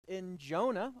in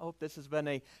Jonah. I hope this has been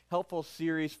a helpful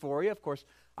series for you. Of course,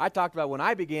 I talked about when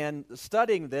I began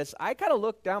studying this, I kind of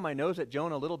looked down my nose at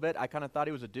Jonah a little bit. I kind of thought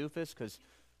he was a doofus because,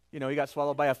 he got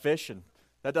swallowed by a fish, and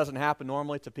that doesn't happen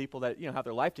normally to people that, have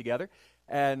their life together.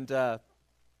 And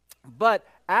but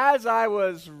as I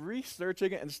was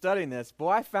researching it and studying this, boy,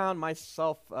 I found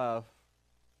myself a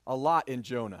lot in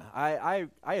Jonah. I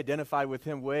identified with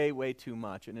him way, way too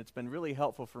much, and it's been really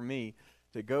helpful for me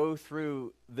to go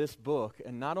through this book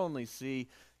and not only see,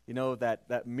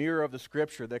 that mirror of the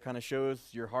Scripture that kind of shows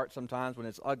your heart sometimes when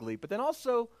it's ugly, but then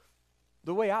also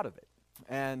the way out of it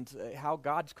and how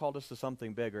God's called us to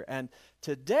something bigger. And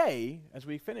today, as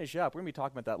we finish up, we're going to be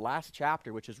talking about that last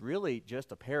chapter, which is really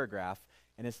just a paragraph,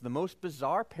 and it's the most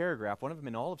bizarre paragraph, one of them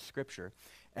in all of Scripture.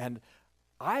 And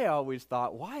I always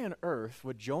thought, why on earth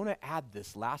would Jonah add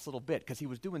this last little bit? Because he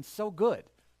was doing so good,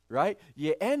 right?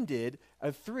 You ended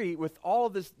a 3 with all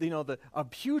of this, a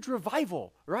huge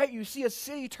revival, right? You see a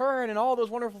city turn and all those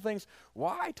wonderful things.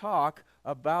 Why talk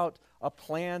about a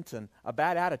plant and a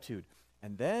bad attitude?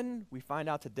 And then we find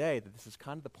out today that this is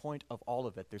kind of the point of all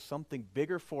of it. There's something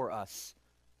bigger for us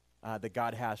that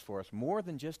God has for us, more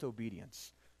than just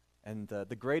obedience. And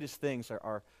the greatest things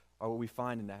are what we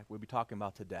find in that we'll be talking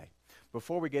about today.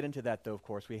 Before we get into that, though, of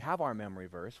course, we have our memory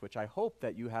verse, which I hope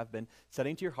that you have been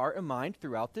setting to your heart and mind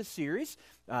throughout this series.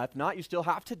 If not, you still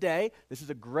have today. This is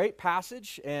a great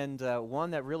passage and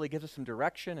one that really gives us some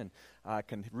direction and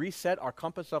can reset our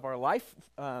compass of our life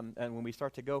and when we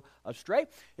start to go astray.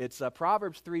 It's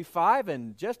Proverbs 3:5,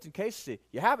 and just in case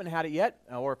you haven't had it yet,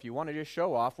 or if you want to just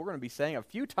show off, we're going to be saying a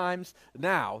few times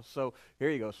now. So here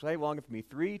you go. Say along with me.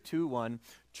 3, 2, 1.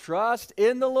 Trust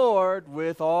in the Lord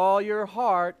with all your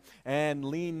heart, and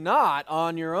lean not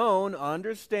on your own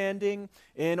understanding.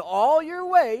 In all your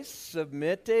ways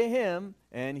submit to Him,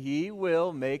 and He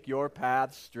will make your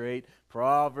path straight.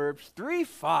 Proverbs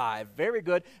 3:5. Very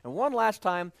good. And one last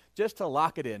time, just to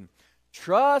lock it in.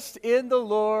 Trust in the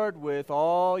Lord with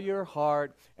all your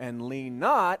heart, and lean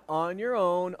not on your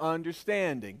own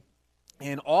understanding.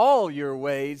 In all your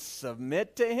ways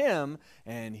submit to Him,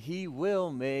 and He will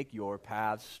make your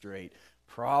path straight.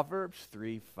 Proverbs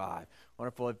 3:5.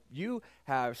 Wonderful. If you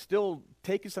have still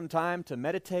taken some time to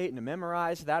meditate and to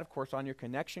memorize that, of course, on your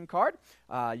connection card,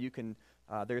 you can.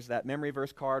 There's that memory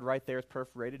verse card right there. It's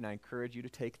perforated, and I encourage you to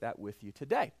take that with you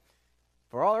today.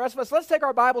 For all the rest of us, let's take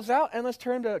our Bibles out and let's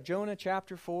turn to Jonah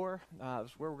chapter 4.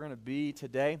 That's where we're going to be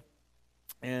today,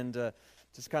 and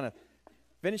just kind of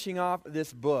finishing off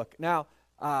this book. Now,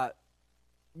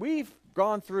 we've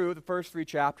gone through the first 3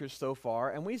 chapters so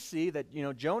far, and we see that,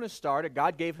 Jonah started,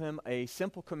 God gave him a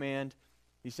simple command.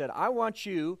 He said, I want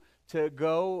you to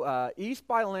go east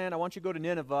by land. I want you to go to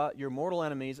Nineveh, your mortal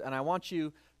enemies, and I want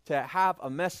you to have a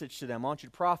message to them. I want you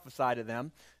to prophesy to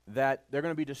them that they're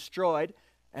going to be destroyed.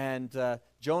 And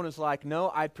Jonah's like,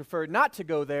 no, I'd prefer not to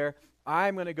go there.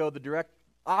 I'm going to go the direct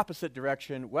opposite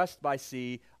direction, west by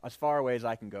sea, as far away as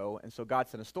I can go. And so God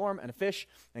sent a storm and a fish,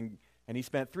 and he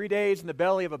spent 3 days in the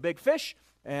belly of a big fish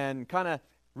and kind of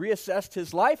reassessed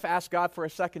his life, asked God for a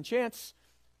second chance,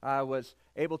 was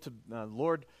able to,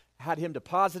 Lord had him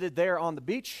deposited there on the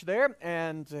beach there,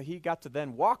 and he got to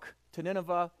then walk to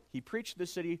Nineveh. He preached the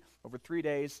city over 3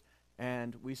 days,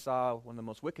 and we saw one of the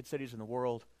most wicked cities in the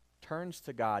world turns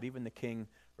to God. Even the king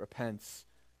repents.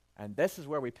 And this is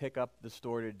where we pick up the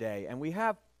story today. And we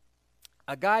have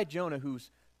a guy, Jonah,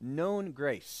 who's known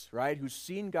grace, right? Who's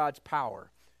seen God's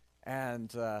power.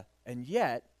 And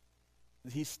yet,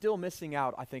 he's still missing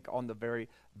out, I think, on the very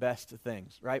best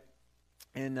things, right?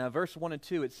 In verse 1 and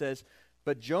 2, it says,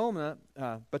 But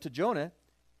to Jonah,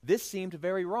 this seemed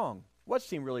very wrong. What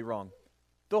seemed really wrong?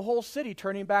 The whole city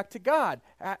turning back to God,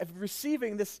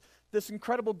 receiving this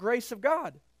incredible grace of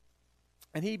God.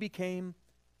 And he became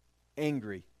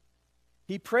angry.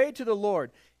 He prayed to the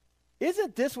Lord.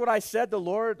 Isn't this what I said, the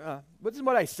Lord? Wasn't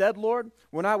what I said, Lord,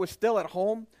 when I was still at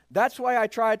home? That's why I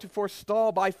tried to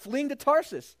forestall by fleeing to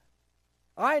Tarsus.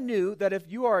 I knew that if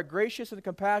you are a gracious and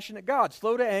compassionate God,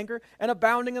 slow to anger and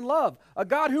abounding in love, a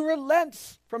God who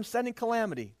relents from sending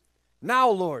calamity. Now,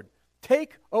 Lord,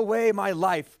 take away my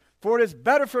life, for it is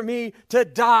better for me to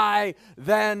die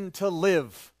than to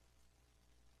live.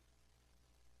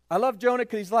 I love Jonah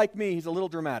because he's like me. He's a little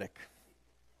dramatic.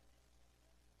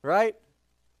 Right?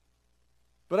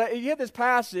 But you have this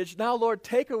passage, now, Lord,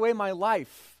 take away my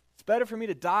life. It's better for me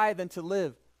to die than to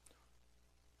live.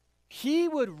 He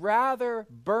would rather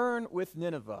burn with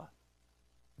Nineveh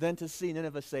than to see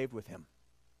Nineveh saved with him.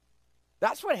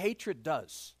 That's what hatred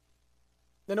does.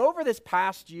 And over this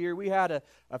past year, we had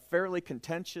a fairly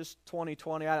contentious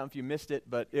 2020. I don't know if you missed it,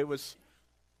 but it was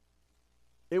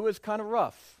kind of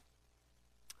rough.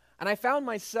 And I found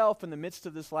myself in the midst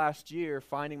of this last year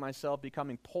finding myself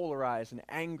becoming polarized and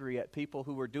angry at people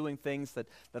who were doing things that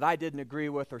I didn't agree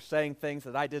with or saying things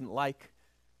that I didn't like,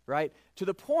 right? To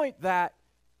the point that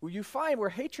you find where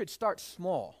hatred starts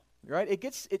small, right? It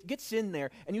gets in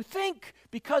there. And you think,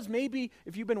 because maybe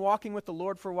if you've been walking with the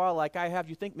Lord for a while like I have,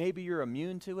 you think maybe you're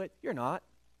immune to it. You're not.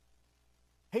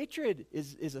 Hatred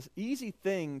is an easy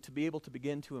thing to be able to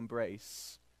begin to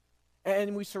embrace.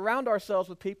 And we surround ourselves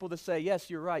with people that say, yes,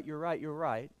 you're right, you're right, you're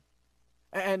right.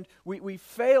 And we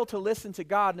fail to listen to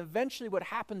God. And eventually what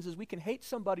happens is we can hate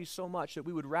somebody so much that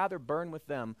we would rather burn with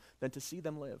them than to see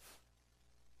them live.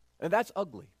 And that's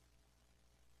ugly.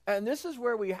 And this is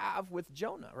where we have with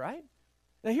Jonah, right?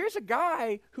 Now here's a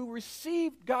guy who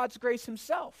received God's grace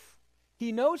himself.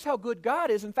 He knows how good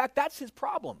God is. In fact, that's his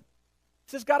problem.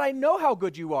 He says, God, I know how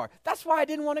good you are. That's why I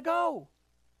didn't want to go.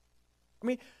 I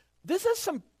mean, this is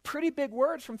some pretty big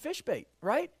words from Fishbait,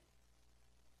 right?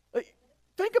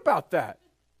 Think about that.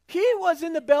 He was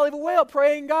in the belly of a whale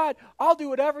praying, God, I'll do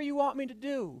whatever you want me to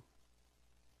do.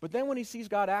 But then when he sees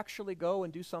God actually go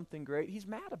and do something great, he's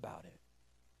mad about it.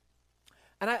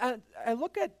 And I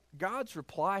look at God's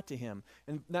reply to him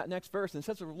in that next verse, and it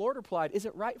says, the Lord replied, is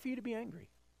it right for you to be angry?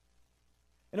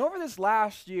 And over this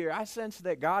last year, I sense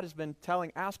that God has been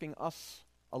asking us,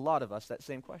 a lot of us, that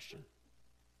same question.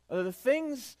 The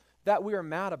things that we are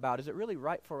mad about, is it really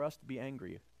right for us to be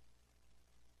angry?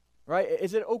 Right?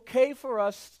 Is it okay for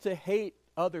us to hate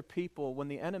other people when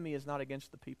the enemy is not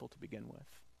against the people to begin with?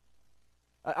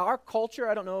 Our culture,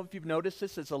 I don't know if you've noticed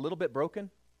this, is a little bit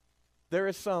broken.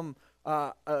 There's some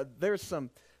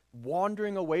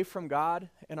wandering away from God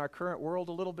in our current world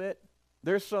a little bit.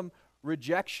 There's some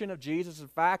rejection of Jesus. In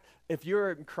fact, if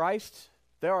you're in Christ,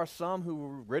 there are some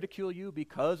who ridicule you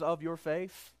because of your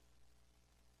faith.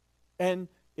 And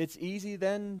it's easy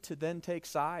then to take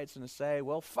sides and to say,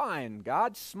 well, fine,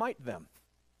 God, smite them.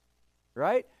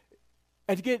 Right?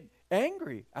 And to get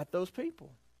angry at those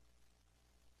people.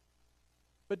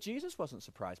 But Jesus wasn't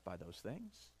surprised by those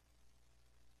things.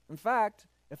 In fact,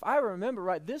 if I remember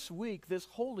right, this week, this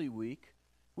Holy Week,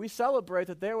 we celebrate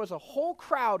that there was a whole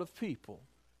crowd of people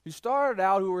who started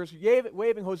out, who were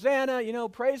waving, Hosanna,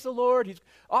 praise the Lord, he's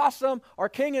awesome, our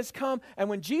King has come. And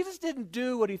when Jesus didn't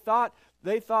do what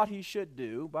they thought he should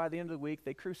do, by the end of the week,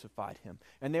 they crucified him.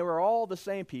 And they were all the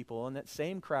same people in that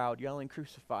same crowd yelling,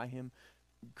 crucify him,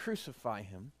 crucify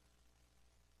him.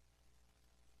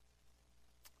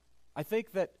 I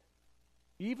think that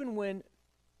even when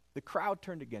the crowd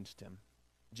turned against him,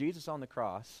 Jesus on the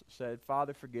cross said,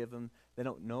 Father, forgive them. They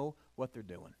don't know what they're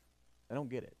doing. They don't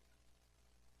get it.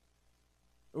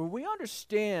 When we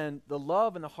understand the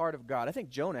love and the heart of God, I think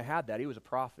Jonah had that. He was a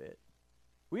prophet.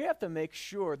 We have to make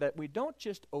sure that we don't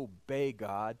just obey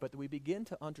God, but that we begin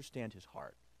to understand his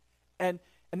heart. And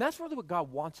that's really what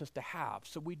God wants us to have.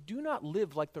 So we do not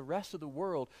live like the rest of the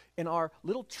world in our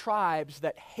little tribes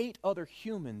that hate other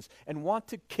humans and want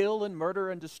to kill and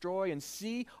murder and destroy and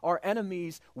see our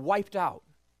enemies wiped out.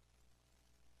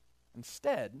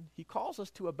 Instead, he calls us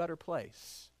to a better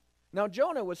place. Now,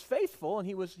 Jonah was faithful and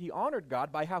he honored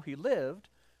God by how he lived,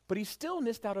 but he still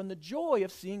missed out on the joy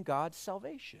of seeing God's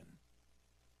salvation.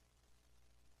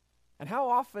 And how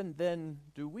often then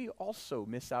do we also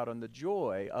miss out on the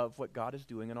joy of what God is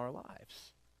doing in our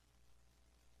lives?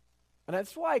 And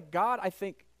that's why God, I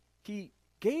think, he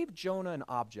gave Jonah an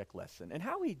object lesson. And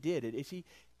how he did it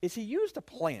is he used a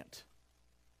plant.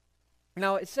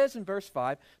 Now, it says in verse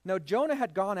 5, now Jonah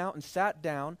had gone out and sat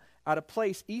down at a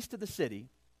place east of the city,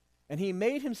 and he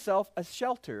made himself a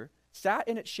shelter, sat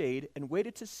in its shade, and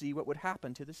waited to see what would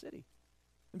happen to the city.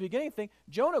 In the beginning thing,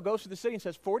 Jonah goes to the city and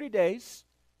says, 40 days,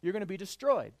 you're going to be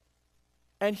destroyed.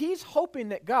 And he's hoping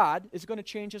that God is going to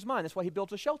change his mind. That's why he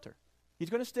builds a shelter. He's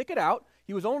going to stick it out.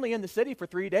 He was only in the city for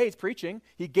 3 days preaching.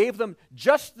 He gave them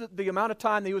just the amount of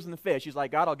time that he was in the fish. He's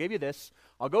like, God, I'll give you this.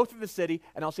 I'll go through the city,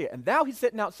 and I'll see it. And now he's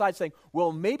sitting outside saying,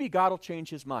 well, maybe God will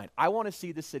change his mind. I want to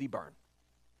see the city burn.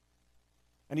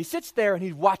 And he sits there, and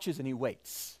he watches, and he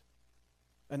waits.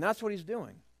 And that's what he's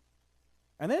doing.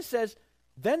 And then it says,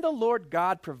 then the Lord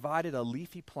God provided a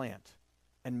leafy plant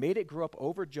and made it grow up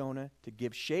over Jonah to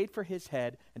give shade for his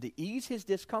head and to ease his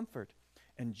discomfort.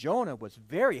 And Jonah was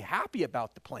very happy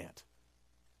about the plant.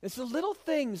 It's the little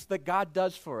things that God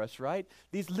does for us, right?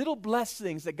 These little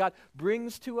blessings that God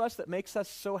brings to us that makes us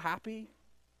so happy.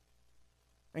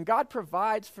 And God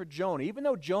provides for Jonah, even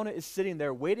though Jonah is sitting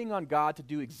there waiting on God to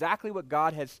do exactly what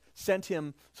God has sent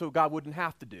him so God wouldn't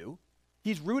have to do.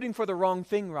 He's rooting for the wrong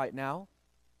thing right now.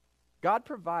 God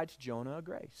provides Jonah a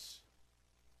grace.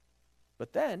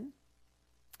 But then,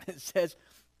 it says,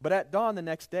 but at dawn the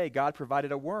next day, God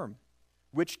provided a worm,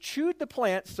 which chewed the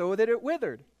plant so that it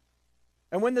withered.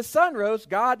 And when the sun rose,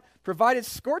 God provided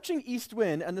scorching east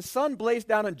wind, and the sun blazed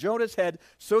down on Jonah's head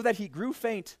so that he grew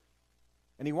faint.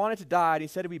 And he wanted to die, and he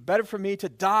said, it'd be better for me to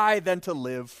die than to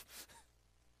live.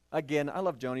 Again, I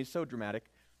love Jonah. He's so dramatic.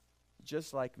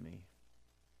 Just like me.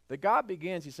 That God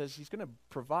begins, he says, he's going to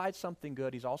provide something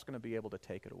good. He's also going to be able to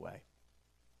take it away.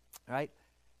 Right?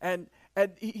 And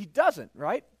he doesn't,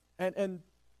 right? And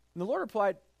the Lord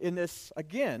replied in this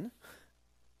again,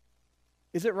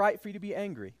 is it right for you to be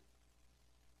angry?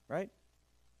 Right?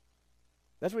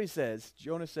 That's what he says.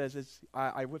 Jonah says,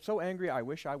 I was so angry, I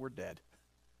wish I were dead.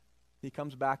 He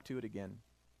comes back to it again.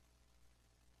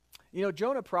 You know,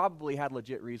 Jonah probably had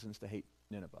legit reasons to hate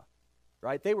Nineveh,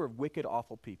 right? They were wicked,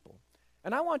 awful people.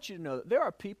 And I want you to know that there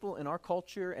are people in our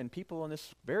culture and people in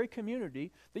this very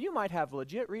community that you might have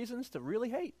legit reasons to really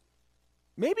hate.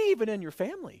 Maybe even in your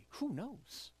family. Who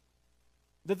knows?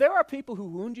 That there are people who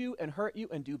wound you and hurt you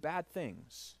and do bad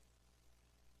things.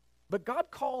 But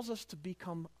God calls us to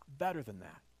become better than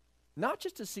that. Not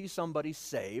just to see somebody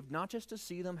saved, not just to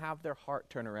see them have their heart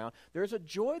turn around. There's a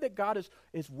joy that God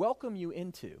is welcome you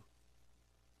into.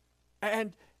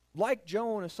 And like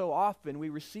Jonah so often, we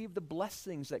receive the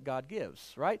blessings that God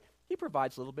gives, right? He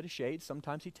provides a little bit of shade.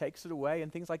 Sometimes he takes it away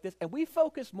and things like this. And we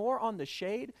focus more on the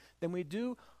shade than we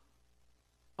do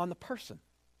on the person,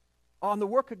 on the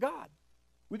work of God.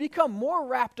 We become more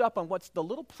wrapped up on what's the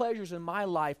little pleasures in my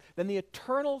life than the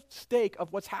eternal stake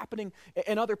of what's happening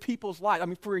in other people's lives. I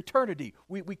mean, for eternity.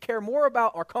 We care more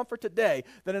about our comfort today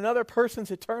than another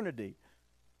person's eternity.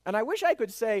 And I wish I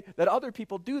could say that other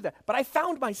people do that, but I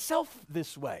found myself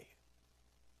this way.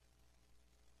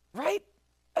 Right?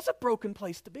 That's a broken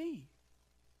place to be.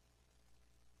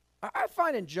 I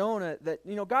find in Jonah that,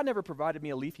 you know, God never provided me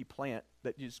a leafy plant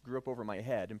that just grew up over my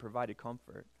head and provided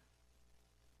comfort.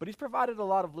 But he's provided a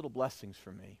lot of little blessings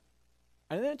for me.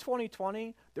 And then in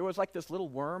 2020, there was like this little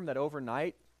worm that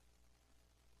overnight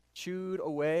chewed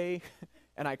away,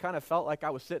 and I kind of felt like I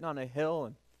was sitting on a hill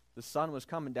and the sun was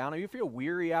coming down. You feel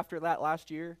weary after that last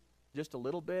year? Just a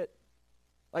little bit?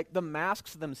 Like the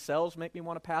masks themselves make me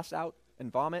want to pass out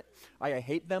and vomit. I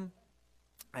hate them.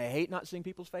 I hate not seeing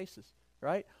people's faces,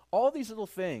 right? All these little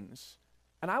things.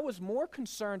 And I was more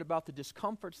concerned about the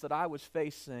discomforts that I was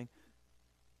facing,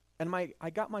 and I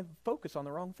got my focus on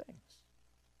the wrong things.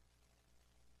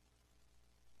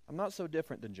 I'm not so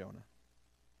different than Jonah.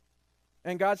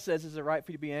 And God says, is it right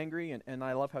for you to be angry? And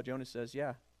I love how Jonah says,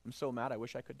 yeah, I'm so mad I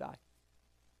wish I could die.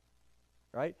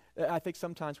 Right? I think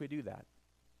sometimes we do that.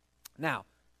 Now,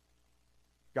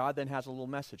 God then has a little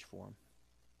message for him.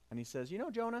 And he says, you know,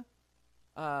 Jonah,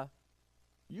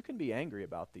 you can be angry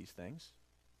about these things.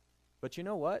 But you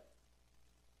know what?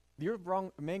 You're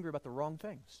angry about the wrong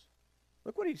things.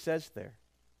 Look what he says there.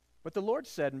 But the Lord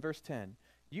said in verse 10,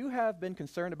 you have been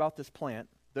concerned about this plant,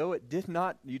 though you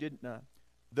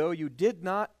did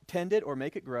not tend it or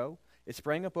make it grow. It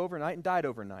sprang up overnight and died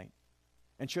overnight.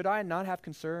 And should I not have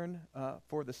concern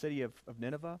for the city of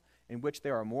Nineveh, in which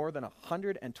there are more than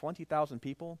 120,000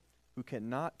 people who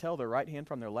cannot tell their right hand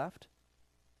from their left?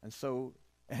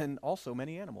 And also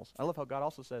many animals. I love how God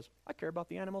also says, I care about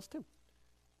the animals too.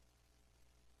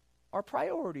 Our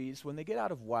priorities, when they get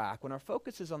out of whack, when our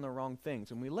focus is on the wrong things,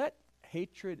 and we let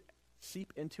hatred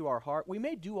seep into our heart, we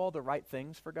may do all the right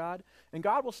things for God, and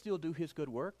God will still do his good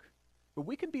work, but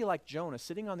we can be like Jonah,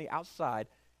 sitting on the outside,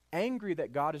 angry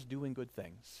that God is doing good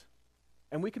things.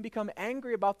 And we can become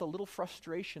angry about the little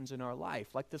frustrations in our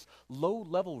life, like this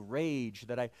low-level rage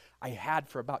that I had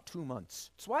for about 2 months.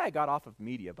 That's why I got off of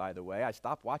media, by the way. I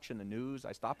stopped watching the news.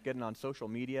 I stopped getting on social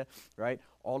media, right?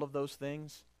 All of those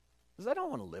things. Because I don't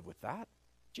want to live with that.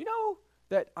 Do you know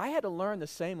that I had to learn the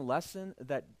same lesson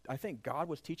that I think God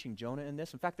was teaching Jonah in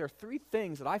this? In fact, there are 3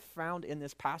 things that I found in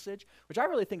this passage, which I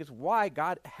really think is why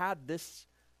God had this,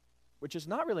 which is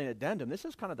not really an addendum. This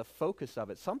is kind of the focus of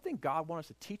it. Something God wants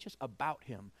to teach us about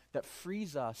him that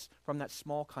frees us from that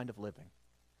small kind of living.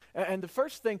 And the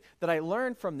first thing that I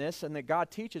learned from this and that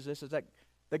God teaches us is that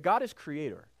God is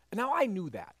creator. And now I knew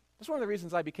that. That's one of the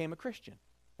reasons I became a Christian,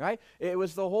 right? It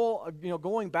was the whole,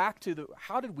 going back to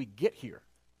how did we get here,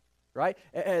 right?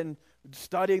 And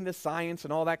studying the science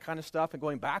and all that kind of stuff and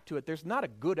going back to it, there's not a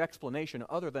good explanation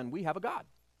other than we have a God.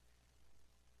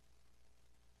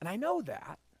 And I know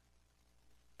that.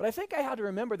 But I think I had to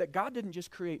remember that God didn't just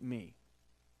create me.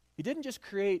 He didn't just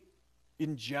create,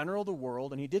 in general, the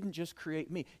world, and he didn't just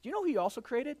create me. Do you know who he also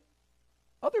created?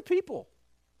 Other people.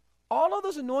 All of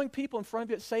those annoying people in front of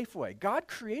you at Safeway, God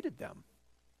created them.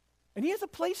 And he has a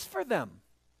place for them,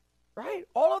 right?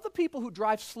 All of the people who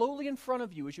drive slowly in front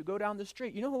of you as you go down the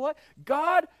street, you know what?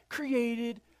 God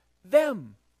created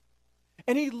them.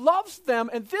 And he loves them,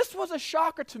 and this was a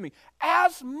shocker to me,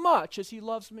 as much as he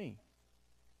loves me.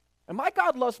 And my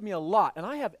God loves me a lot, and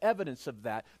I have evidence of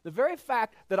that. The very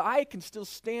fact that I can still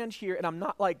stand here and I'm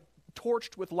not like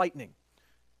torched with lightning.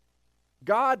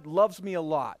 God loves me a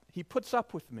lot. He puts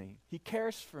up with me. He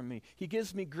cares for me. He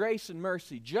gives me grace and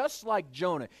mercy, just like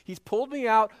Jonah. He's pulled me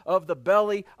out of the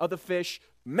belly of the fish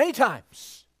many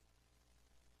times.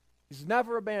 He's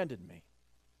never abandoned me.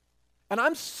 And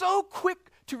I'm so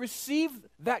quick to receive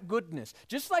that goodness,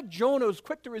 just like Jonah was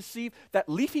quick to receive that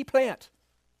leafy plant.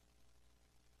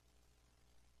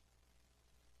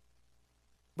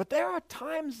 But there are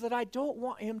times that I don't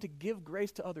want him to give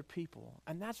grace to other people,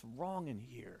 and that's wrong in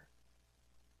here.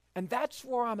 And that's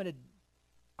where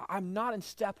I'm not in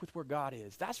step with where God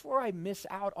is. That's where I miss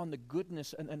out on the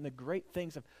goodness and the great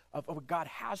things of what God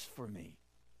has for me.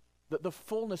 The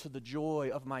fullness of the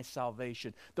joy of my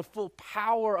salvation. The full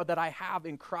power that I have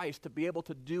in Christ to be able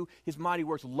to do his mighty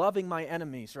works, loving my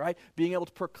enemies, right? Being able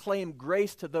to proclaim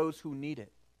grace to those who need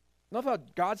it. I love how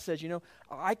God says,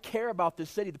 I care about this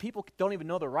city. The people don't even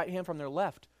know their right hand from their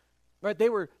left. Right? They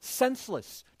were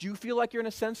senseless. Do you feel like you're in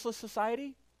a senseless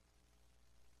society?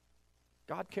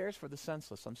 God cares for the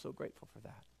senseless. I'm so grateful for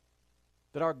that.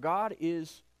 That our God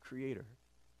is creator.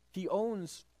 He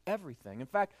owns everything. In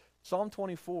fact, Psalm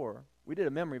 24, we did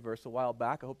a memory verse a while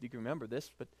back. I hope you can remember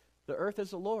this. But the earth is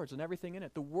the Lord's and everything in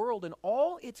it. The world and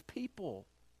all its people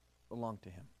belong to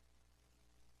him.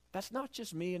 That's not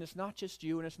just me, and it's not just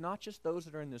you, and it's not just those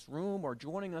that are in this room or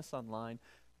joining us online.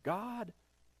 God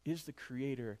is the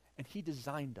creator, and he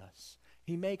designed us.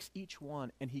 He makes each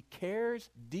one, and he cares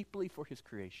deeply for his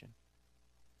creation.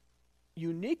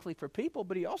 Uniquely for people,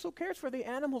 but he also cares for the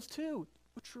animals too,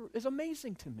 which is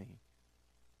amazing to me.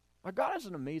 Our God has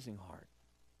an amazing heart.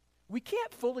 We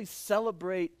can't fully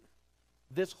celebrate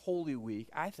this Holy Week,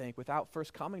 I think, without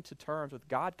first coming to terms with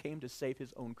God came to save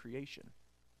his own creation.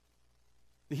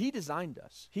 He designed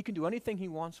us. He can do anything he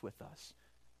wants with us.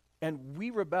 And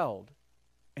we rebelled,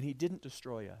 and he didn't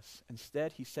destroy us.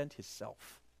 Instead, he sent his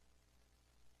self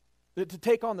to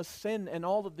take on the sin and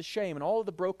all of the shame and all of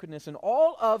the brokenness and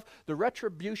all of the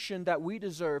retribution that we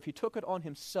deserve. He took it on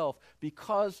himself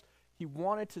because he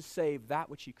wanted to save that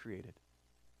which he created.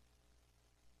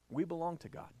 We belong to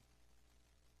God.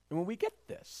 And when we get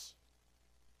this,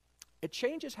 it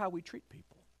changes how we treat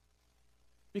people.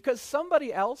 Because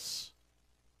somebody else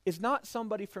is not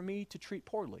somebody for me to treat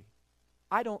poorly.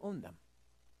 I don't own them.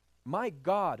 My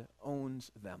God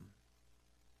owns them.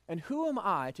 And who am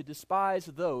I to despise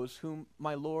those whom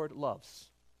my Lord loves?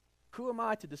 Who am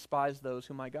I to despise those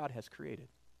whom my God has created?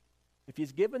 If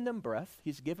he's given them breath,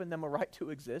 he's given them a right to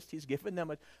exist, he's given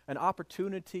them an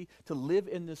opportunity to live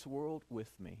in this world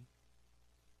with me.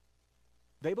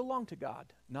 They belong to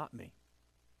God, not me.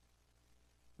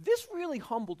 This really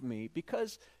humbled me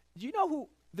because do you know who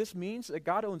this means that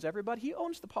God owns everybody? He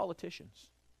owns the politicians.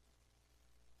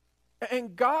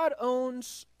 And God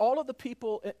owns all of the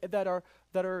people that are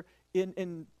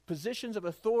in positions of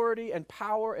authority and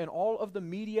power and all of the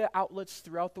media outlets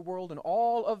throughout the world and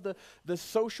all of the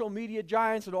social media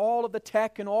giants and all of the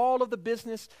tech and all of the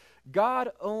business. God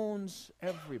owns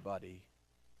everybody.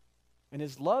 And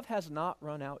his love has not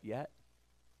run out yet.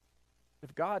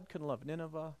 If God can love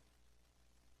Nineveh,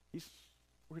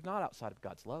 we're not outside of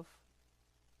God's love.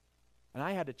 And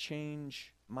I had to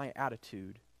change my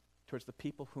attitude towards the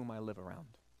people whom I live around.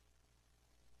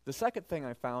 The second thing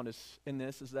I found is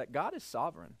that God is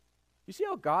sovereign. You see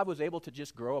how God was able to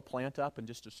just grow a plant up and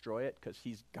just destroy it because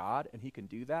he's God and he can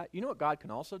do that? You know what God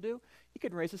can also do? He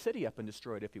can raise a city up and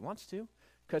destroy it if he wants to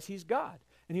because he's God.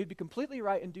 And he would be completely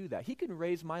right and do that. He can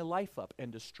raise my life up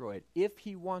and destroy it if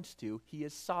he wants to. He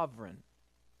is sovereign.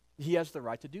 He has the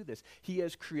right to do this. He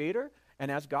is creator, and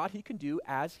as God, he can do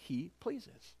as he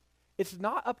pleases. It's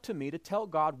not up to me to tell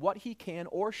God what he can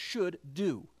or should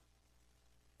do.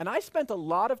 And I spent a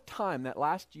lot of time that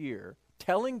last year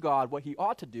telling God what he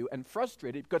ought to do and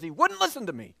frustrated because he wouldn't listen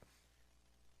to me.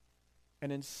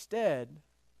 And instead,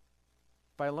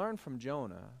 if I learn from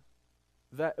Jonah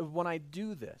that when I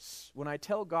do this, when I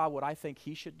tell God what I think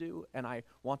he should do and I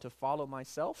want to follow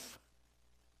myself,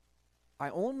 I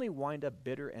only wind up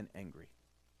bitter and angry.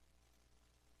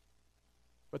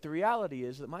 But the reality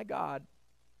is that my God,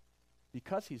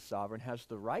 because he's sovereign, has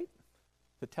the right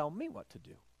to tell me what to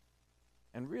do.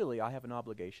 And really, I have an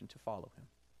obligation to follow him.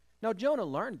 Now, Jonah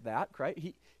learned that, right?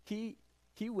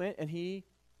 He went and he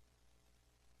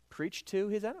preached to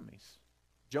his enemies.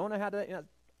 Jonah had a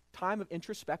time of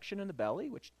introspection in the belly,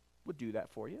 which would do that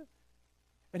for you.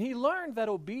 And he learned that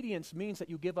obedience means that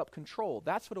you give up control.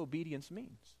 That's what obedience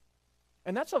means.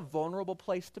 And that's a vulnerable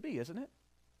place to be, isn't it?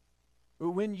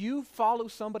 When you follow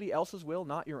somebody else's will,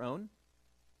 not your own,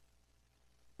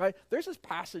 right? There's this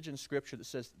passage in Scripture that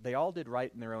says they all did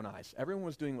right in their own eyes. Everyone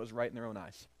was doing what was right in their own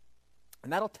eyes.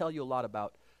 And that'll tell you a lot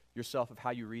about yourself of how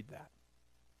you read that.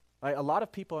 Right? A lot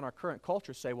of people in our current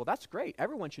culture say, well, that's great.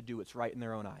 Everyone should do what's right in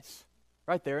their own eyes.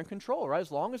 Right? They're in control, right?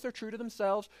 As long as they're true to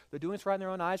themselves, they're doing what's right in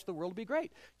their own eyes, the world will be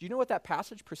great. Do you know what that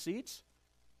passage precedes?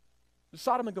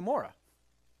 Sodom and Gomorrah.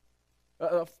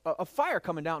 A fire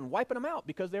coming down and wiping them out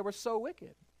because they were so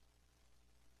wicked.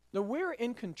 Now, we're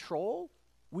in control.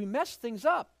 We mess things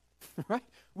up, right?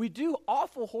 We do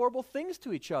awful, horrible things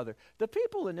to each other. The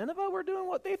people in Nineveh were doing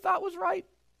what they thought was right.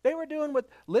 They were doing what,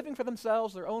 living for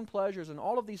themselves, their own pleasures, and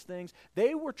all of these things.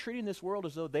 They were treating this world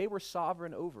as though they were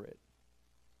sovereign over it.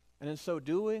 And in so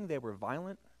doing, they were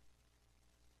violent.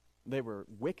 They were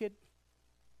wicked.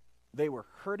 They were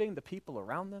hurting the people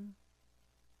around them.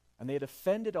 And they had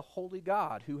offended a holy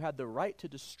God who had the right to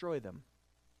destroy them.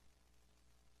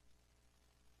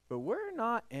 But we're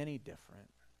not any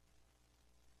different.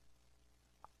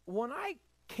 When I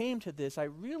came to this, I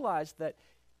realized that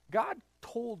God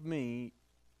told me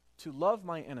to love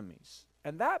my enemies.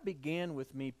 And that began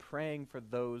with me praying for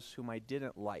those whom I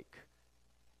didn't like.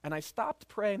 And I stopped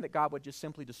praying that God would just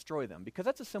simply destroy them, because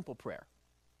that's a simple prayer,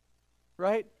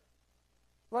 right?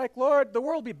 Like, Lord, the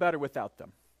world would be better without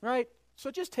them, right?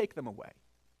 So just take them away.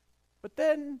 But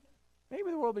then maybe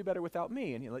the world will be better without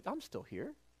me. And you're like, I'm still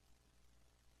here.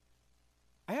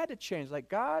 I had to change. Like,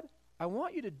 God, I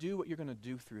want you to do what you're going to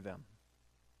do through them.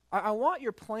 I want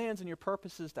your plans and your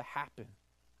purposes to happen.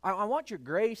 I want your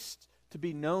grace to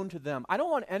be known to them. I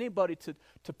don't want anybody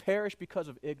to perish because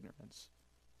of ignorance.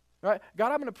 Right?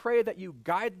 God, I'm going to pray that you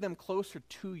guide them closer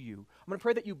to you. I'm going to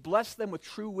pray that you bless them with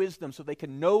true wisdom so they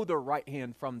can know their right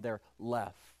hand from their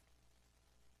left.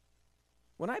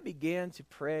 When I began to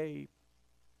pray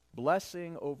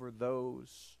blessing over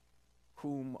those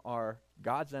whom are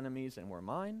God's enemies and were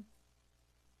mine,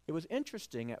 it was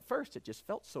interesting. At first, it just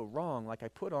felt so wrong, like I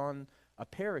put on a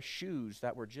pair of shoes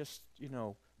that were just,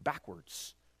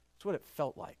 backwards. That's what it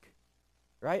felt like.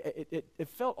 Right? It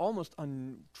felt almost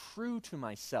untrue to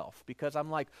myself, because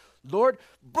I'm like, Lord,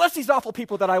 bless these awful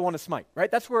people that I want to smite. Right?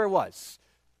 That's where it was.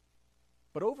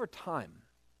 But over time,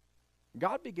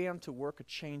 God began to work a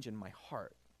change in my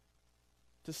heart,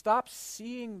 to stop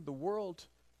seeing the world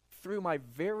through my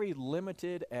very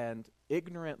limited and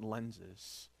ignorant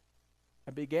lenses.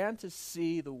 I began to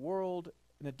see the world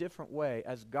in a different way,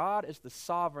 as God is the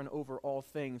sovereign over all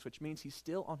things, which means he's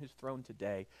still on his throne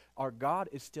today. Our God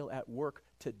is still at work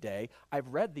today.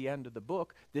 I've read the end of the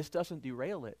book. This doesn't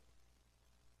derail it.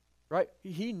 Right?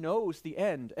 He knows the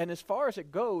end. And as far as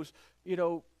it goes,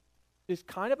 it's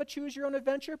kind of a choose your own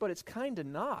adventure, but it's kind of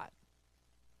not.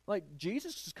 Like,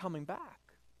 Jesus is coming back.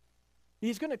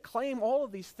 He's going to claim all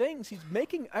of these things. He's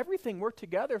making everything work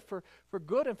together for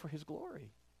good and for his glory.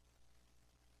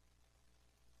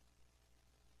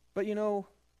 But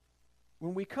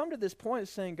when we come to this point of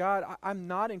saying, God, I'm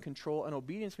not in control, and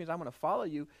obedience means I'm going to follow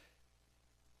you,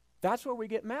 that's where we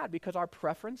get mad, because our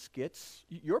preference gets,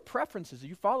 your preferences, if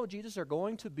you follow Jesus, are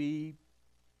going to be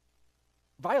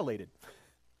violated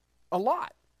a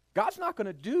lot. God's not going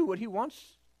to do what he wants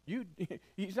you,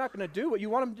 he's not going to do what you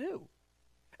want him to do.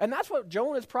 And that's what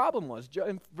Jonah's problem was.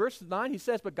 In verse 9, he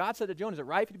says, but God said to Jonah, is it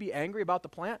right for you to be angry about the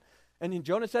plant? And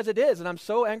Jonah says, it is, and I'm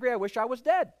so angry I wish I was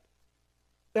dead.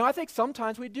 Now, I think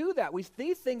sometimes we do that. We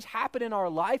see things happen in our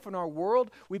life, in our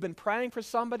world. We've been praying for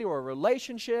somebody or a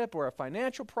relationship or a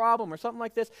financial problem or something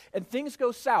like this, and things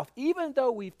go south, even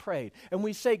though we've prayed. And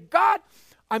we say, God,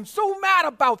 I'm so mad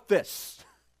about this.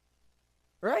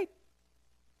 Right?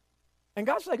 And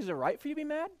God's like, is it right for you to be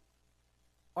mad?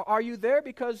 Are you there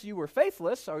because you were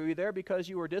faithless? Are you there because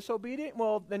you were disobedient?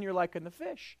 Well, then you're like in the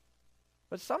fish.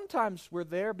 But sometimes we're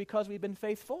there because we've been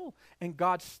faithful, and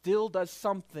God still does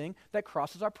something that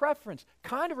crosses our preference.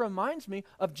 Kind of reminds me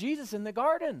of Jesus in the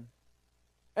garden.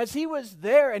 As he was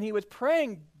there and he was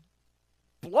praying,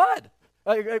 blood,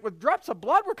 drops of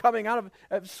blood were coming out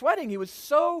of sweating. He was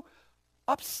so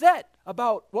upset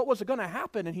about what was going to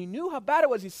happen, and he knew how bad it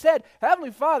was. He said,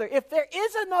 Heavenly Father, if there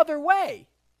is another way,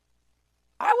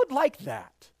 I would like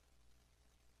that.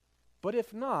 But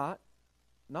if not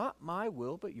my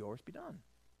will, but yours be done.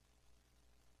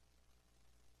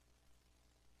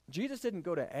 Jesus didn't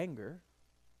go to anger.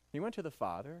 He went to the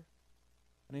Father,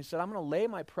 and he said, I'm going to lay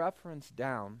my preference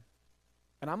down,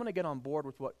 and I'm going to get on board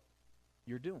with what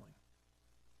you're doing.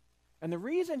 And the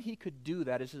reason he could do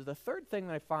that is the third thing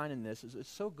that I find in this is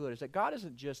so good, is that God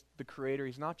isn't just the creator.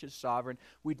 He's not just sovereign.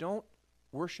 We don't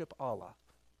worship Allah.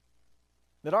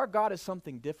 That our God is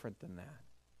something different than that.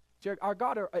 See, our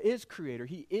God is creator.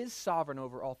 He is sovereign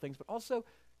over all things, but also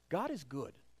God is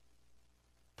good.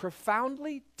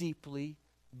 Profoundly, deeply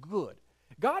good.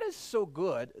 God is so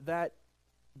good that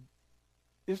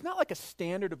there's not like a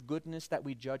standard of goodness that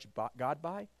we judge God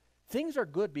by. Things are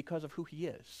good because of who he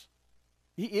is.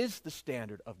 He is the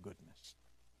standard of goodness.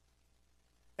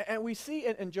 And we see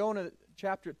in Jonah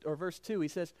chapter or verse 2, he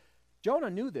says, Jonah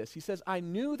knew this. He says, I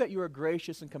knew that you are a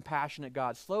gracious and compassionate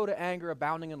God, slow to anger,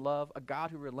 abounding in love, a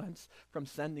God who relents from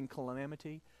sending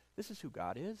calamity. This is who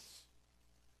God is.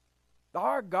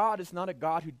 Our God is not a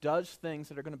God who does things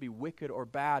that are going to be wicked or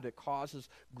bad, that causes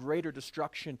greater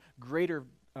destruction, greater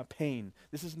pain.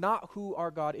 This is not who our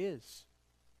God is.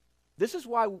 This is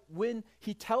why when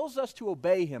he tells us to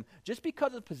obey him, just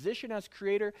because of position as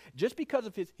creator, just because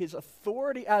of his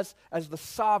authority as the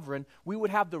sovereign, we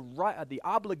would have the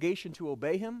obligation to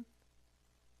obey him.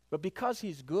 But because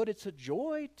he's good, it's a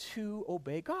joy to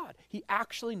obey God. He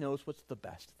actually knows what's the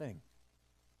best thing.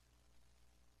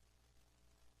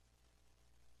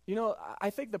 You know,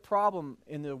 I think the problem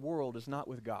in the world is not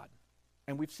with God.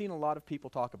 And we've seen a lot of people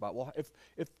talk about, well,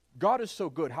 if God is so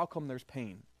good, how come there's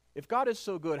pain? If God is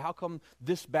so good, how come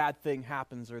this bad thing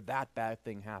happens or that bad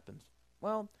thing happens?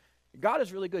 Well, God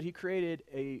is really good. He created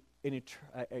a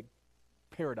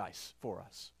paradise for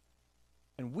us,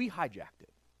 and we hijacked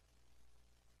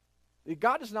it.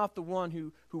 God is not the one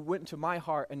who went into my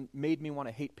heart and made me want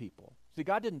to hate people. See,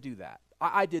 God didn't do that.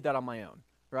 I did that on my own,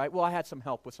 right? Well, I had some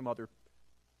help with some other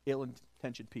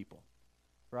ill-intentioned people,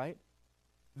 right?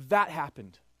 That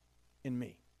happened in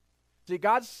me. See,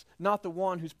 God's not the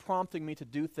one who's prompting me to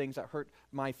do things that hurt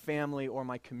my family or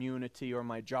my community or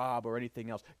my job or anything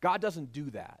else. God doesn't do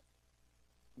that.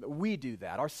 We do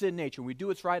that. Our sin nature, we do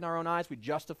what's right in our own eyes. We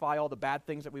justify all the bad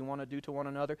things that we want to do to one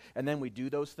another, and then we do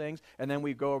those things, and then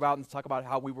we go about and talk about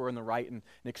how we were in the right and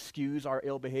excuse our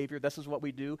ill behavior. This is what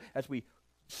we do as we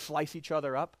slice each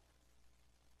other up.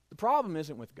 The problem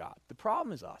isn't with God. The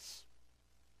problem is us.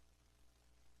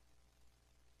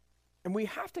 And we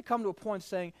have to come to a point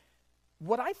saying,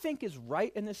 what I think is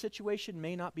right in this situation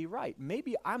may not be right.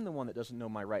 Maybe I'm the one that doesn't know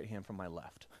my right hand from my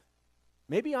left.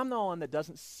 Maybe I'm the one that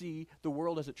doesn't see the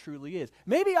world as it truly is.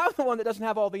 Maybe I'm the one that doesn't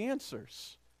have all the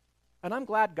answers. And I'm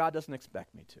glad God doesn't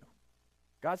expect me to.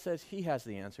 God says he has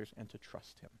the answers and to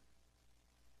trust him.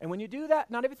 And when you do that,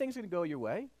 not everything's going to go your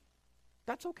way.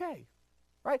 That's okay.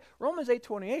 Right? Romans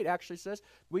 8:28 actually says,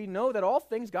 we know that all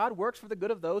things God works for the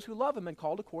good of those who love him and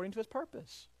called according to his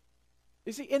purpose.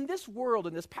 You see, in this world,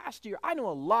 in this past year, I know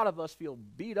a lot of us feel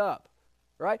beat up,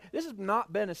 right? This has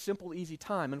not been a simple, easy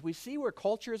time. And if we see where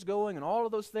culture is going and all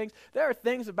of those things, there are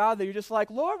things about it that you're just like,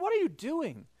 Lord, what are you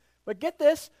doing? But get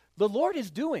this, the Lord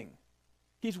is doing.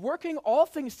 He's working all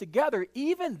things together,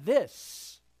 even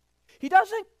this. He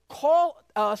doesn't call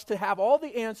us to have all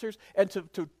the answers and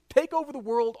to take over the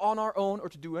world on our own or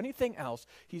to do anything else.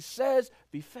 He says,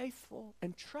 be faithful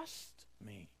and trust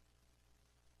me.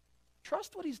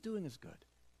 Trust what he's doing is good.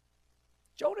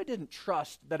 Jonah didn't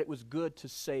trust that it was good to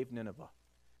save Nineveh.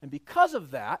 And because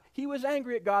of that, he was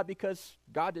angry at God because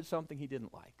God did something he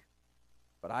didn't like.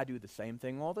 But I do the same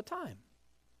thing all the time.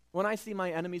 When I see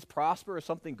my enemies prosper or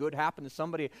something good happen to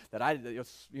somebody that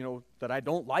I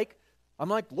don't like, I'm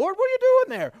like, Lord, what are you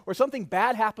doing there? Or something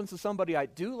bad happens to somebody I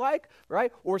do like,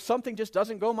 right? Or something just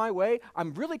doesn't go my way.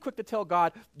 I'm really quick to tell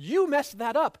God, you messed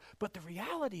that up. But the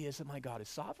reality is that my God is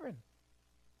sovereign.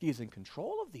 He is in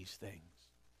control of these things.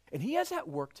 And he is at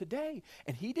work today.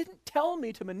 And he didn't tell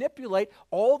me to manipulate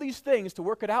all these things to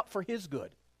work it out for his good.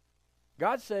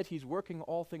 God said he's working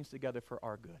all things together for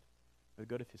our good, for the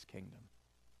good of his kingdom.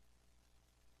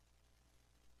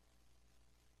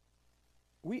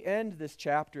 We end this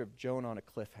chapter of Jonah on a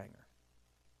cliffhanger,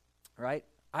 right?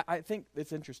 I think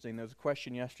it's interesting. There was a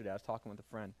question yesterday. I was talking with a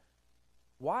friend.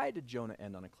 Why did Jonah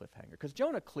end on a cliffhanger? Because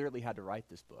Jonah clearly had to write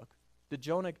this book. Did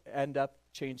Jonah end up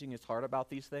changing his heart about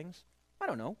these things? I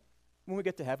don't know. When we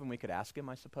get to heaven, we could ask him,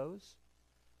 I suppose.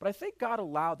 But I think God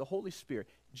allowed the Holy Spirit.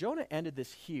 Jonah ended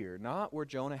this here, not where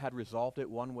Jonah had resolved it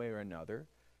one way or another,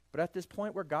 but at this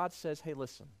point where God says, hey,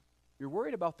 listen, you're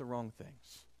worried about the wrong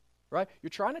things, right? You're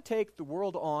trying to take the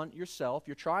world on yourself.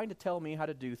 You're trying to tell me how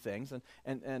to do things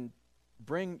and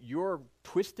bring your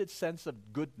twisted sense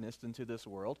of goodness into this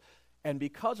world. And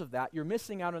because of that, you're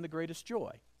missing out on the greatest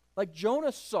joy. Like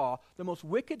Jonah saw the most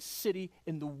wicked city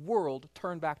in the world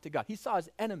turn back to God. He saw his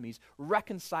enemies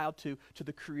reconciled to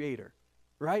the Creator,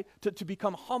 right? To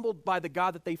become humbled by the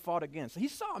God that they fought against. He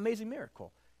saw an amazing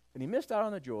miracle. And he missed out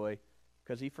on the joy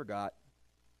because he forgot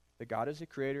that God is the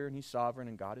Creator and he's sovereign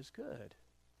and God is good.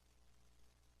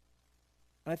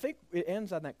 And I think it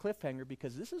ends on that cliffhanger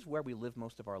because this is where we live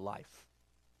most of our life.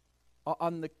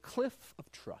 On the cliff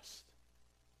of trust,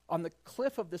 on the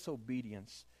cliff of this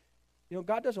obedience,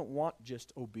 God doesn't want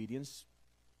just obedience.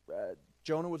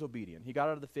 Jonah was obedient. He got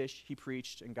out of the fish, he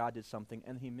preached, and God did something,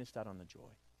 and he missed out on the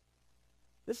joy.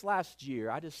 This last year,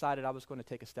 I decided I was going to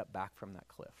take a step back from that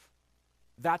cliff.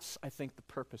 That's, I think, the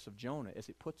purpose of Jonah, is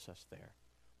it puts us there.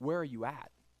 Where are you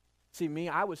at? See, me,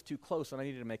 I was too close, and I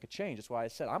needed to make a change. That's why I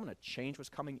said, I'm going to change what's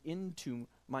coming into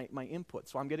my input.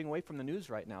 So I'm getting away from the news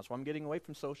right now. So I'm getting away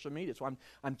from social media. So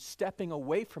I'm stepping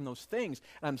away from those things.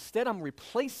 And instead, I'm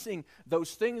replacing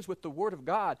those things with the Word of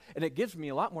God. And it gives me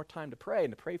a lot more time to pray,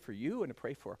 and to pray for you, and to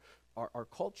pray for our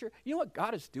culture. You know what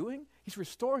God is doing? He's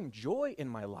restoring joy in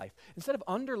my life. Instead of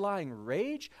underlying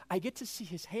rage, I get to see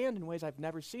His hand in ways I've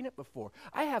never seen it before.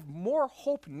 I have more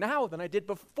hope now than I did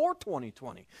before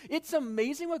 2020. It's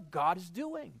amazing what God is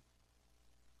doing.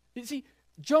 You see,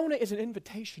 Jonah is an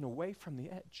invitation away from the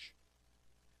edge.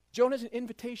 Jonah is an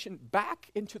invitation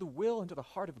back into the will, into the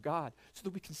heart of God, so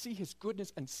that we can see His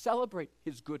goodness and celebrate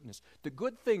His goodness, the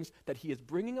good things that He is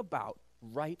bringing about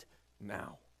right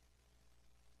now.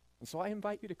 And so I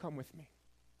invite you to come with me,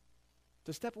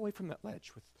 to step away from that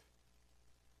ledge,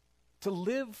 to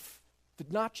live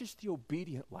not just the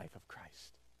obedient life of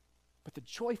Christ, but the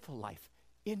joyful life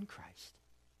in Christ,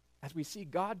 as we see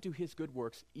God do His good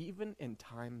works even in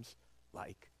times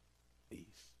like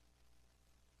these.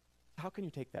 How can you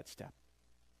take that step?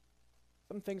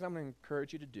 Some things I'm going to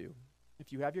encourage you to do.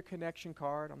 If you have your connection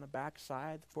card on the back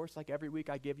side, of course, like every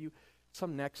week I give you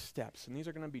some next steps, and these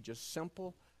are going to be just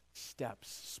simple steps,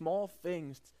 small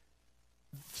things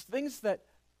that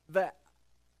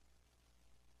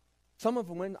some of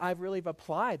them I've really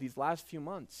applied these last few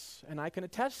months, and I can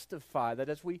testify that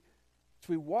as we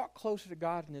walk closer to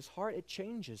God in His heart, it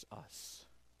changes us.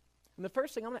 And the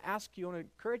first thing I'm going to ask you, I want to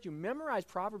encourage you, memorize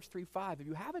Proverbs 3:5. If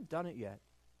you haven't done it yet,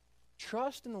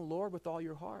 trust in the Lord with all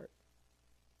your heart.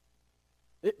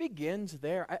 It begins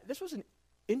there. This was an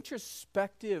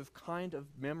introspective kind of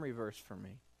memory verse for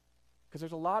me, because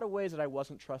there's a lot of ways that I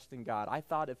wasn't trusting God. I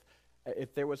thought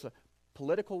if there was a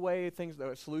political way,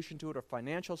 a solution to it, or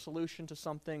financial solution to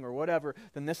something, or whatever,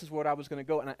 then this is what I was going to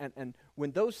go. And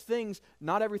when those things,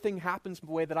 not everything happens the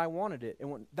way that I wanted it.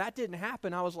 And when that didn't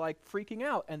happen, I was like freaking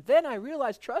out. And then I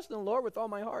realized, trust in the Lord with all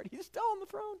my heart. He's still on the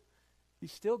throne.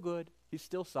 He's still good. He's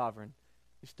still sovereign.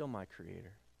 He's still my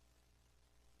creator.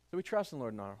 So we trust in the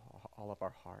Lord in all of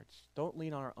our hearts. Don't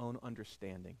lean on our own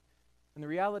understanding. And the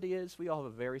reality is, we all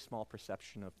have a very small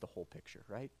perception of the whole picture,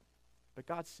 right? But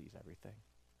God sees everything.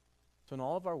 So in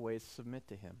all of our ways, submit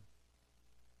to Him.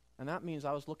 And that means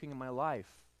I was looking at my life,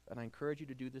 and I encourage you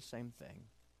to do the same thing.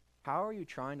 How are you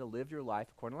trying to live your life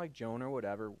according to like Jonah or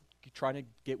whatever, trying to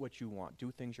get what you want,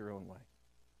 do things your own way?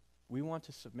 We want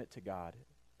to submit to God,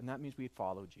 and that means we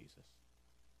follow Jesus.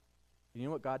 And you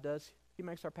know what God does? He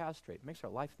makes our path straight, makes our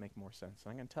life make more sense.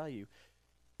 And I'm going to tell you,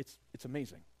 it's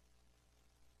amazing.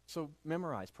 So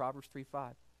memorize Proverbs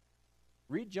 3:5.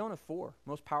 Read Jonah 4,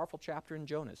 most powerful chapter in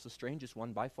Jonah. It's the strangest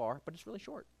one by far, but it's really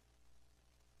short.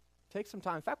 Take some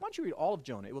time. In fact, why don't you read all of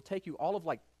Jonah? It will take you all of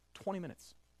like 20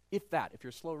 minutes, if that, if you're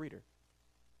a slow reader.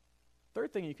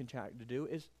 Third thing you can to do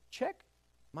is check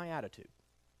my attitude.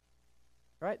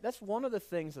 Right? That's one of the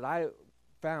things that I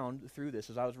found through this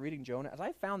as I was reading Jonah, as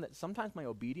I found that sometimes my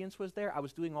obedience was there. I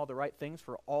was doing all the right things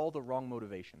for all the wrong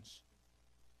motivations.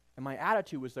 And my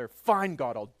attitude was there, fine,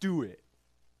 God, I'll do it.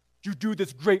 You do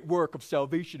this great work of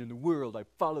salvation in the world, I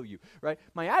follow you, right?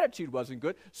 My attitude wasn't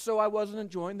good, so I wasn't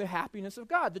enjoying the happiness of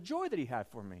God, the joy that He had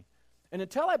for me. And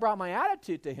until I brought my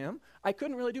attitude to Him, I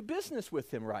couldn't really do business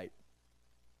with Him right.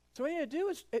 So what you need to do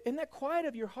is, in that quiet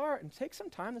of your heart, and take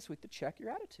some time this week to check your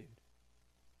attitude.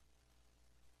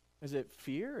 Is it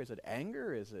fear? Is it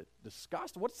anger? Is it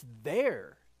disgust? What's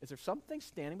there? Is there something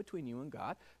standing between you and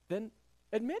God? Then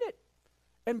admit it.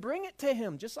 And bring it to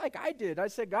Him, just like I did. I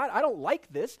said, God, I don't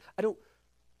like this.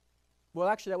 Well,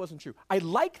 actually, that wasn't true. I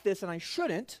like this and I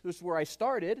shouldn't. This is where I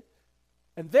started.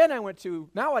 And then I went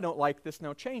to, now I don't like this,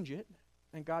 now change it.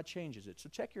 And God changes it. So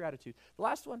check your attitude. The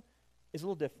last one is a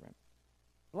little different.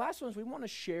 The last one is we want to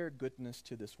share goodness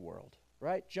to this world,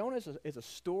 right? Jonah is a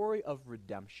story of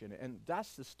redemption. And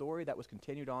that's the story that was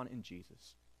continued on in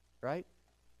Jesus, right?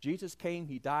 Jesus came,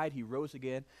 He died, He rose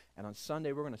again. And on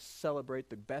Sunday, we're going to celebrate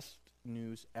the best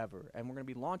news ever. And we're going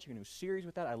to be launching a new series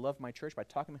with that. I love my church by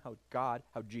talking about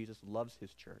how Jesus loves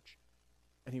His church.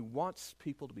 And He wants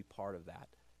people to be part of that.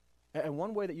 And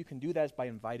one way that you can do that is by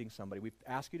inviting somebody. We've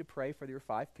asked you to pray for your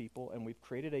 5 people, and we've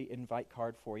created an invite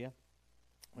card for you,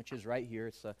 which is right here.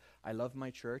 It's I love my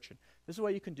church. And this is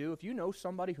what you can do. If you know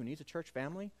somebody who needs a church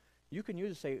family, you can use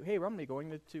it to say, hey, I'm going to be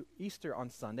going to Easter on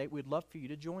Sunday. We'd love for you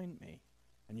to join me.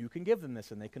 And you can give them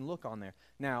this, and they can look on there.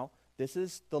 Now, this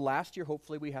is the last year,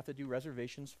 hopefully, we have to do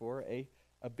reservations for a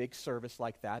a big service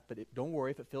like that, but don't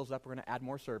worry if it fills up. We're going to add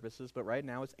more services. But right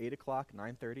now it's 8 o'clock,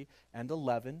 9:30, and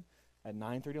 11. At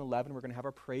 9:30 and 11, we're going to have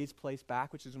our praise place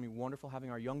back, which is going to be wonderful, having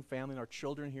our young family and our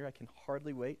children here. I can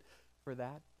hardly wait for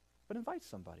that. But invite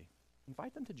somebody.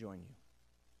 Invite them to join you.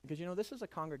 Because, this is a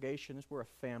congregation, we're a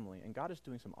family, and God is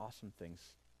doing some awesome things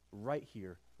right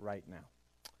here, right now.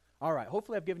 All right,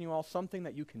 hopefully I've given you all something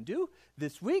that you can do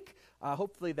this week.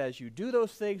 Hopefully that as you do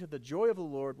those things, that the joy of the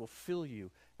Lord will fill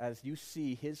you as you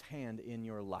see his hand in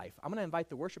your life. I'm going to invite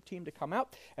the worship team to come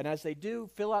out, and as they do,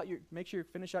 make sure you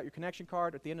finish out your connection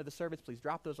card. At the end of the service, please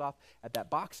drop those off at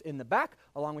that box in the back,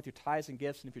 along with your tithes and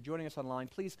gifts. And if you're joining us online,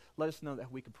 please let us know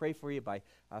that we can pray for you by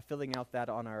filling out that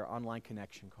on our online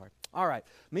connection card. All right,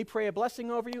 let me pray a blessing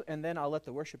over you, and then I'll let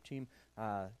the worship team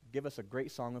give us a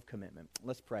great song of commitment.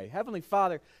 Let's pray. Heavenly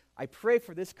Father, I pray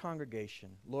for this congregation,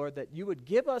 Lord, that you would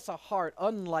give us a heart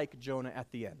unlike Jonah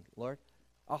at the end, Lord.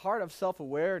 A heart of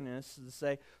self-awareness to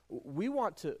say, we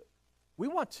want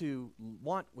what you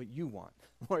want,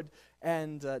 Lord,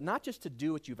 and not just to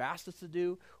do what you've asked us to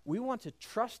do. We want to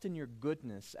trust in your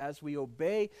goodness as we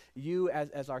obey you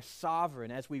as our sovereign,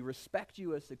 as we respect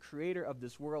you as the creator of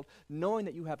this world, knowing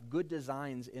that you have good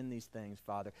designs in these things,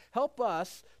 Father. Help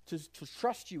us to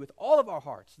trust you with all of our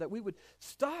hearts, that we would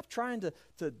stop trying to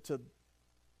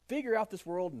figure out this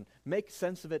world and make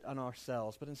sense of it on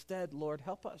ourselves, but instead, Lord,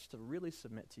 help us to really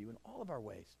submit to you in all of our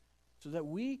ways, so that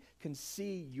we can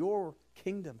see your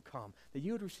kingdom come, that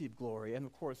you would receive glory, and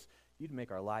of course, you'd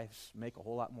make our lives make a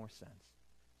whole lot more sense.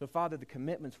 So, Father, the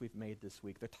commitments we've made this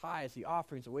week, the tithes, the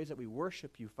offerings, the ways that we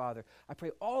worship you, Father, I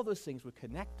pray all those things would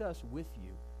connect us with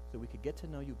you so we could get to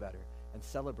know you better and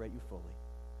celebrate you fully.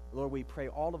 Lord, we pray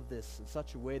all of this in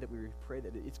such a way that we pray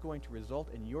that it's going to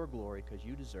result in your glory because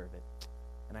you deserve it.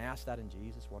 And I ask that in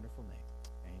Jesus' wonderful name.